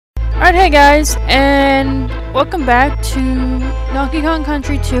Alright, hey guys, and welcome back to Donkey Kong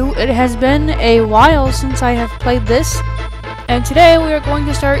Country 2. It has been a while since I have played this, and today we are going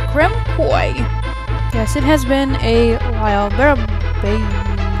to start Gremkoi. Yes, it has been a while. Oh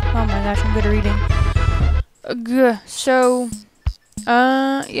my gosh, I'm good at reading.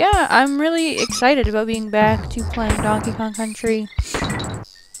 Yeah, I'm really excited about being back to playing Donkey Kong Country.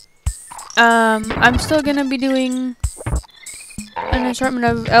 I'm still gonna be doing an assortment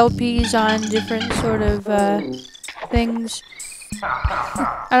of LPs on different sort of things.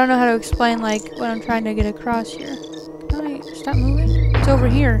 I don't know how to explain like what I'm trying to get across here. Can I stop moving? It's over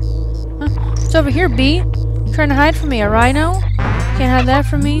here. Huh? It's over here, B. You're trying to hide from me, a rhino? Can't hide that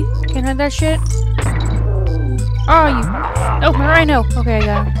from me. Can't hide that shit. Oh, you. Oh, my rhino. Okay, I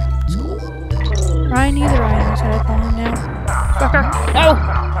got him. It's cool. Rhino the rhino is what I call him now. Fucker. No!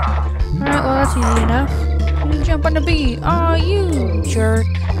 Alright, well, that's easy enough. Jump on the bee. Aw, you jerk.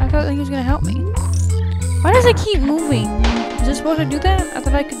 I thought he was gonna help me. Why does it keep moving? Is it supposed to do that? I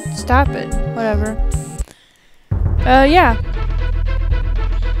thought I could stop it. Whatever. Yeah.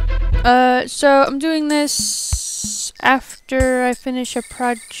 So I'm doing this after I finish a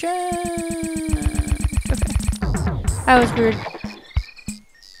project. Okay. That was weird.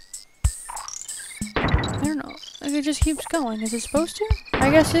 I don't know. Like it just keeps going. Is it supposed to? I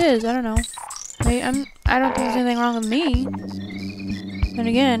guess it is. I don't know. I don't think there's anything wrong with me. Then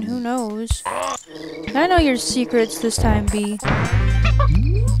again, who knows? I know your secrets this time, B.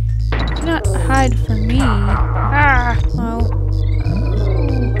 Do not hide from me. Ah! Oh.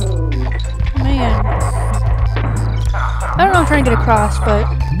 Man. I don't know what I'm trying to get across, but...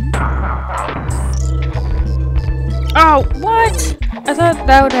 Oh, what? I thought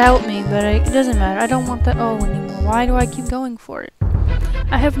that would help me, but it doesn't matter. I don't want that O anymore. Why do I keep going for it?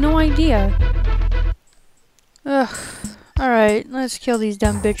 I have no idea. Ugh. Alright, let's kill these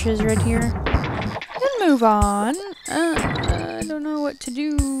dumb bitches right here. And move on. I don't know what to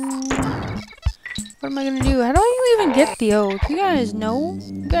do. What am I gonna do? How do I even get the O? Do you guys know?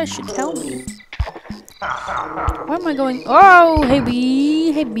 You guys should tell me. Why am I going? Oh, hey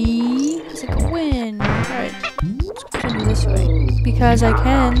B. Hey B. How's it going? Alright. Let's continue this way. Because I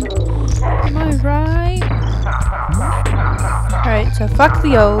can. Am I right? Alright, so fuck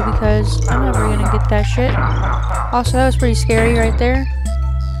the O because I'm never gonna get that shit. Also, that was pretty scary right there.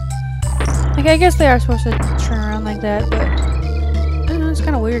 Like, I guess they are supposed to turn around like that, but I don't know, it's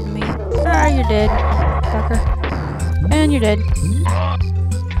kind of weird to me. Ah, you're dead, fucker. And you're dead.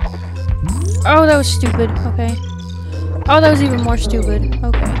 Oh, that was stupid. Okay. Oh, that was even more stupid.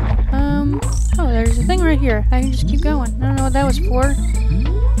 Okay. Oh, there's a thing right here. I can just keep going. I don't know what that was for.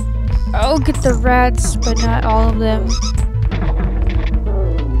 I'll get the rats, but not all of them.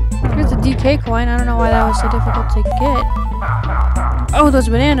 Here's the DK coin. I don't know why that was so difficult to get. Oh, those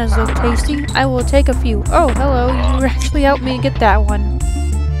bananas look tasty. I will take a few. Oh, hello. You actually helped me get that one.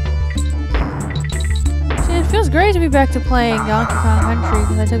 See, it feels great to be back to playing Donkey Kong Country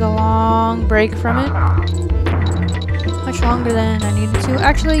because I took a long break from it. Much longer than I needed to.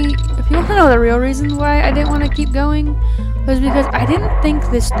 Actually, if you want to know the real reason why I didn't want to keep going, was because I didn't think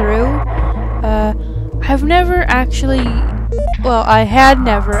this through. I've never actually... Well, I had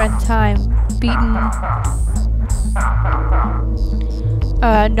never in time beaten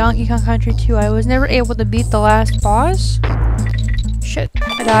Donkey Kong Country 2. I was never able to beat the last boss. Shit,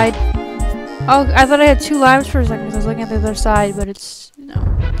 I died. Oh, I thought I had 2 lives for a second because I was looking at the other side, but it's... No,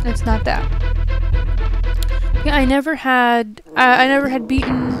 it's not that. Yeah, I never had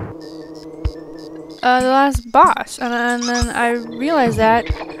beaten the last boss, and then I realized that,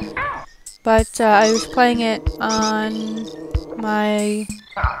 but I was playing it on my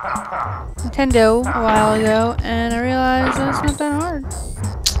Nintendo a while ago, and I realized that it's not that hard.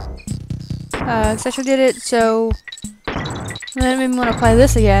 Cause I actually did it, so that made me want to play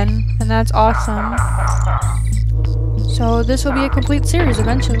this again, and that's awesome. So this will be a complete series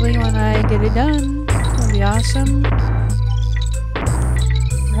eventually when I get it done. It'll be awesome,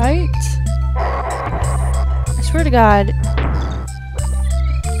 right? I swear to God.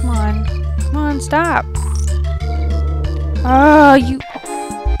 Come on. Come on, stop. Oh, you...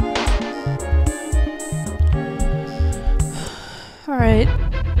 Alright.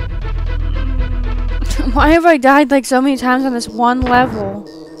 Why have I died like so many times on this one level?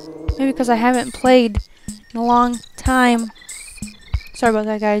 Maybe because I haven't played in a long time. Sorry about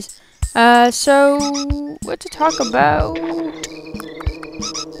that, guys. So... What to talk about?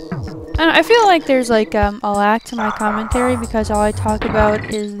 I feel like there's like a lack to my commentary because all I talk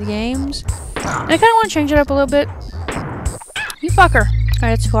about is the games. And I kind of want to change it up a little bit. You fucker.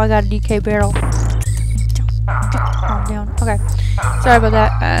 Alright, that's cool. I got a DK barrel. Calm down. Okay. Sorry about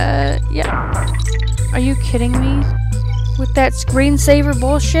that. Yeah. Are you kidding me? With that screensaver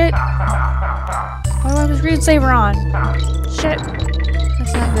bullshit? Why do I have the screensaver on? Shit.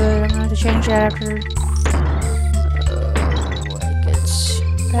 That's not good. I'm gonna have to change that after. It's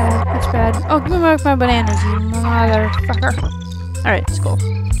bad. It's bad. Oh, give me back my bananas, you motherfucker. Alright, it's cool.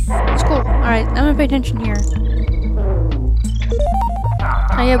 It's cool. Alright, I'm gonna pay attention here.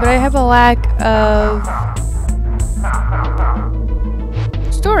 Oh, yeah, but I have a lack of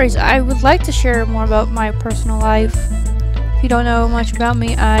stories. I would like to share more about my personal life. If you don't know much about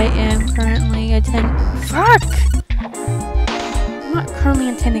me, I am currently Fuck! I'm not currently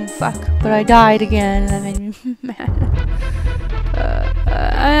attending fuck, but I died again, and that made me mad.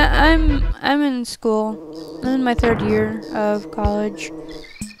 I'm in school. I'm in my 3rd year of college.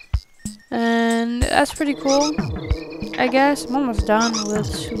 And that's pretty cool. I guess I'm almost done with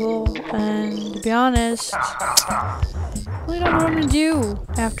school, and to be honest, I really don't know what I'm gonna do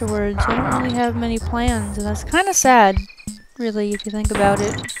afterwards. I don't really have many plans, and that's kind of sad, really, if you think about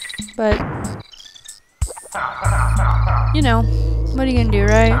it. But, you know, what are you gonna do,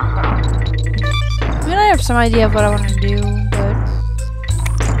 right? I mean, I have some idea of what I want to do, but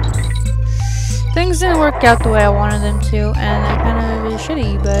things didn't work out the way I wanted them to, and that kind of is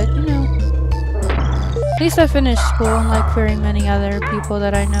shitty, but, you know. At least I finished school, unlike very many other people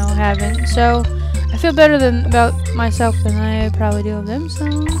that I know haven't. So, I feel better about myself than I probably do of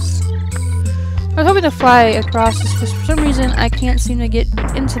themselves. I was hoping to fly across this, because for some reason I can't seem to get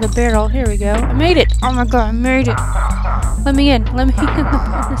into the barrel. Here we go. I made it! Oh my god, I made it! Let me in. Let me in the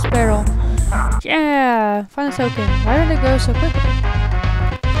bonus barrel. Yeah! Finally open. Why did it go so quickly?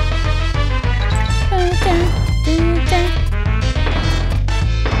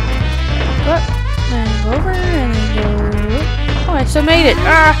 What? And go over and then go. Oh, I still made it!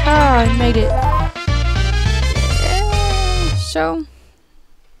 Ah, I made it. Yeah, so,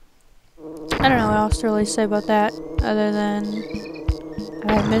 I don't know what else to really say about that, other than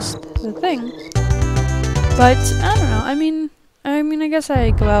I missed the thing. But I don't know. I mean, I guess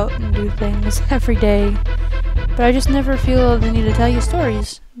I go out and do things every day, but I just never feel the need to tell you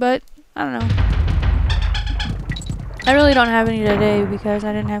stories. But I don't know. I really don't have any today because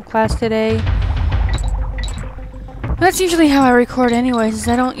I didn't have class today. That's usually how I record anyways.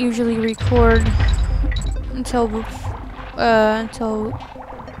 I don't usually record until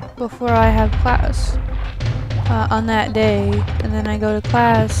before I have class on that day, and then I go to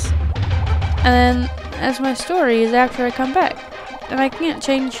class, and then as my story is after I come back. And I can't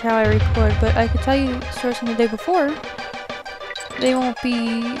change how I record, but I could tell you stories from the day before. They won't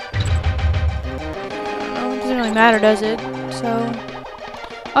be, it doesn't really matter, does it? So,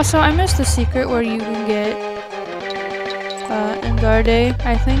 also I missed the secret where you can get Engarde,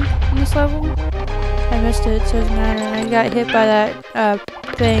 I think, in this level. I missed it, so it doesn't matter. I got hit by that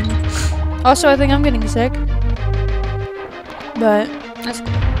thing. Also, I think I'm getting sick. But that's cool.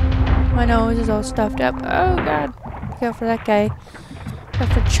 My nose is all stuffed up. Oh god. Look out for that guy. Look out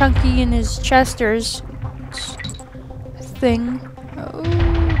for Chunky and his chesters thing. Oh,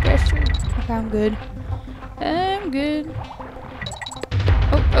 gosh. Okay, I'm good. I'm good.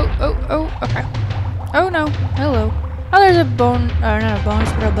 Oh, okay. Oh no. Hello. Oh, there's a not a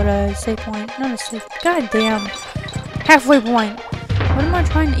bonus barrel, but a save point. Not a save. God damn. Halfway point. What am I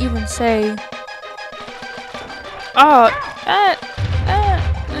trying to even say? Oh,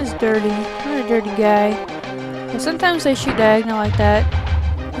 that's dirty. I'm a dirty guy. And sometimes they shoot diagonal like that.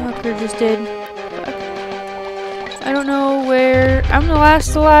 Hooker just did. I don't know where. I'm the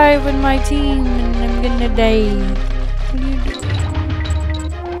last alive in my team, and I'm gonna die. What are you doing?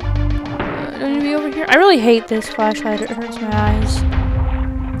 Don't you be over here? I really hate this flashlight. It hurts my eyes.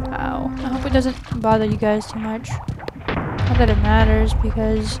 Ow. I hope it doesn't bother you guys too much. Not that it matters,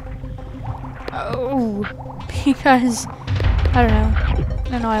 because... Oh! Because... I don't know. I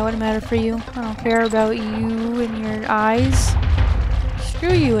don't know why it wouldn't matter for you. I don't care about you and your eyes.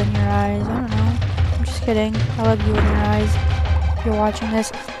 Screw you and your eyes. I don't know. I'm just kidding. I love you and your eyes. If you're watching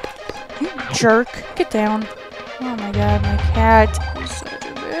this. You jerk. Get down. Oh my god, my cat is such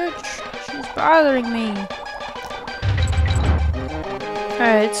a bitch. She's bothering me.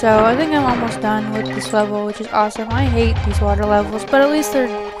 Alright, so I think I'm almost done with this level, which is awesome. I hate these water levels, but at least they're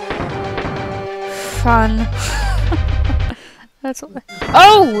fun. That's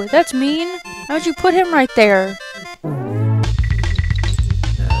oh, that's mean. How'd you put him right there?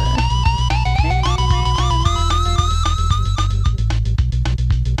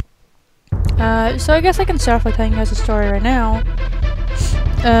 So I guess I can start off by telling you guys a story right now.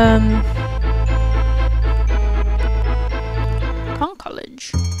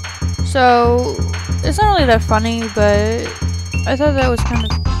 College. So it's not really that funny, but I thought that was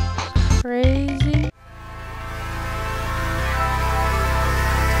kind of crazy.